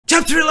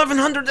Chapter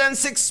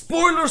 1106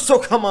 spoilers, so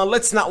come on,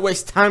 let's not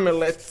waste time and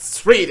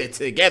let's read it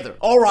together.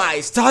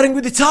 Alright, starting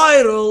with the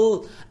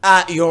title,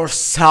 At Your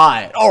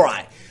Side.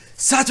 Alright,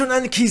 Saturn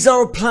and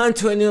Kizaru plan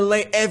to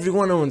annihilate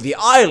everyone on the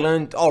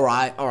island.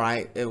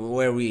 Alright,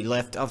 where we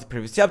left off the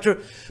previous chapter.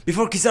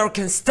 Before Kizaru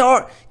can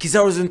start,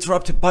 Kizaru is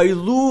interrupted by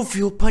Luffy,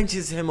 who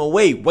punches him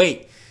away.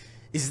 Wait,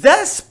 is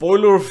that a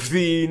spoiler of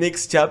the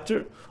next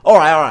chapter?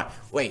 Alright,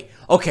 wait,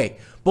 okay.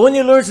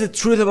 Bonnie learns the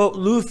truth about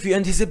Luffy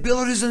and his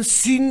abilities and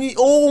Sydney.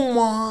 Oh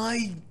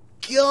my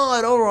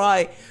god,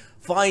 alright.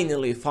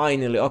 Finally,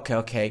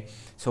 okay.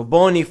 So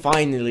Bonnie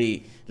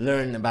finally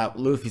learned about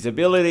Luffy's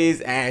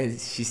abilities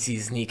and she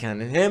sees Nikan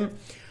in him.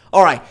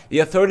 Alright, the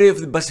authority of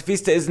the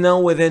Pacifista is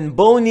now within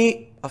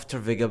Bonnie after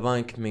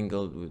Vegapunk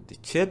mingled with the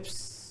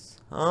chips.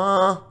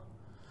 Alright,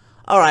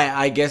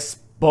 I guess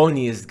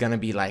Bonnie is gonna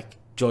be like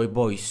Joy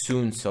Boy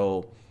soon,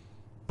 so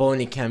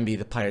Bonnie can be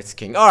the Pirates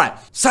King. Alright,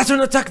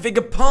 Saturn attacked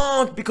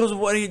Vegapunk because of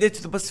what he did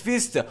to the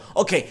Pacifista.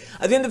 Okay,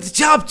 at the end of the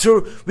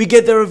chapter, we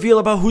get the reveal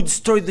about who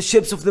destroyed the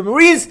ships of the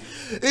Marines.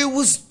 It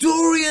was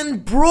Dorian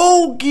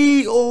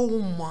Brogy. Oh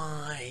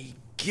my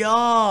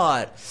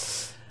god.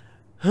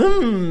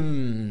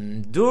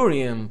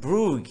 Dorian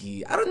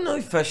Brogy. I don't know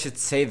if I should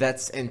say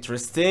that's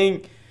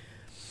interesting.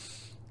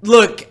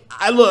 Look,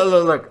 I'm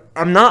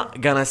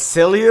not gonna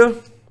sell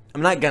you.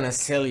 I'm not gonna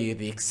sell you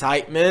the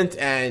excitement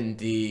and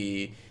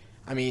the...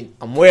 I mean,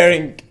 I'm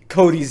wearing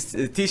Cody's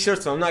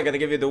t-shirt, so I'm not gonna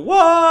give you the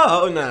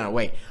whoa. No,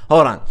 wait,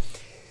 hold on.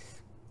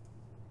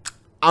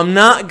 I'm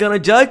not gonna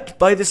judge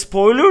by the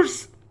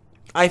spoilers.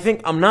 I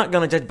think I'm not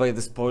gonna judge by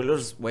the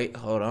spoilers. Wait,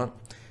 hold on.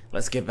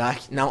 Let's get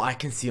back. Now I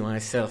can see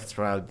myself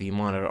throughout the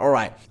monitor.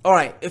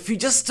 Alright. If we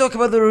just talk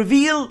about the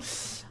reveal,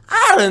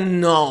 I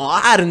don't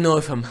know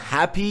if I'm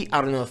happy.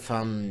 I don't know if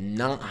I'm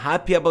not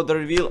happy about the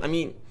reveal. I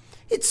mean,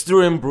 it's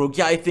Dorian Brogy.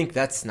 Yeah, I think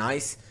that's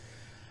nice.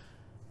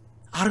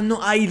 I don't know,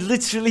 I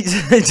literally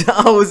I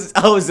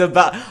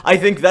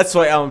think that's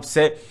why I'm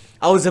upset.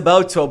 I was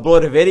about to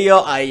upload a video,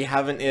 I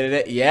haven't edited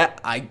it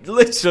yet. I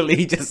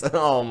literally just,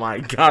 oh my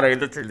god, I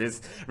literally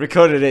just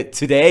recorded it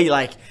today,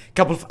 like a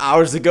couple of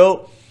hours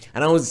ago.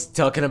 And I was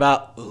talking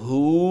about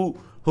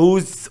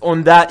who's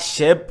on that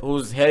ship,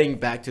 who's heading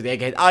back to the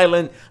Egghead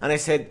Island. And I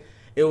said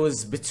it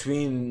was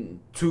between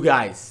two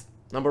guys.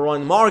 Number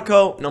one,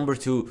 Marco. Number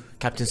two,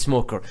 Captain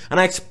Smoker. And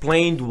I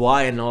explained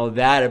why and all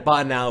that.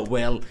 But now,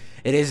 well,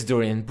 it is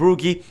Dorian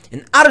Brogy,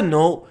 and I don't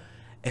know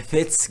if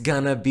it's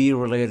gonna be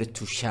related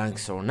to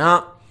Shanks or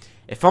not.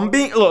 If I'm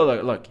being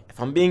look,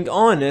 if I'm being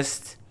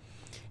honest,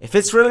 if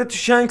it's related to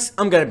Shanks,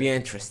 I'm gonna be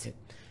interested.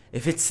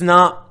 If it's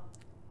not,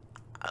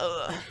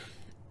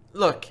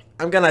 look,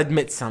 I'm gonna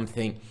admit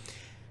something.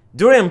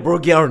 Dorian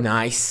Brogy are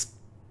nice,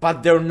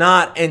 but they're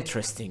not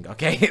interesting.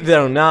 Okay,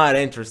 they're not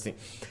interesting,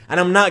 and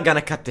I'm not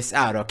gonna cut this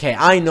out. Okay,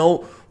 I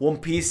know One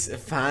Piece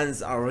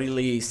fans are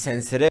really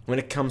sensitive when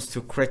it comes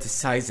to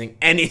criticizing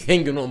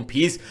anything in One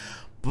Piece,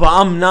 but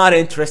I'm not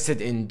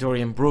interested in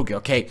Dorian Brogy,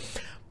 okay?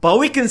 But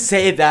we can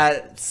say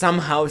that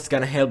somehow it's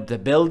gonna help the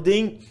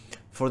building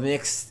for the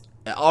next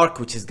arc,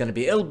 which is gonna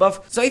be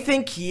Elbaf. So I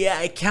think, yeah,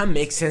 it can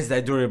make sense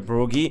that Dorian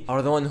Brogy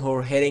are the one who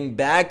are heading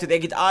back to the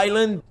Egghead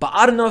Island, but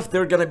I don't know if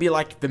they're gonna be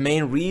like the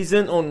main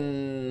reason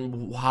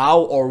on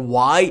how or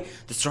why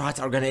the Straw Hats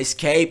are gonna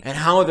escape and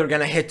how they're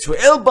gonna head to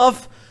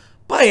Elbaf.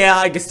 But yeah,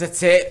 I guess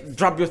that's it.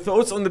 Drop your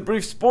thoughts on the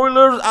brief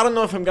spoilers. I don't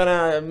know if I'm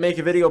gonna make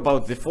a video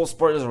about the full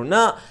spoilers or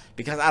not,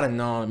 because I don't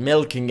know,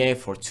 milking it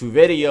for 2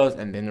 videos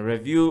and then a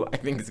review, I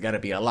think it's gonna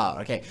be a lot,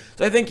 okay?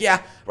 So I think,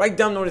 yeah, write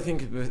down what you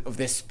think of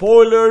the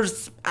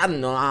spoilers. I don't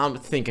know, I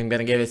think I'm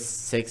gonna give it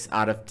 6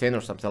 out of 10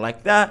 or something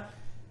like that.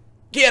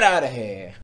 Get out of here.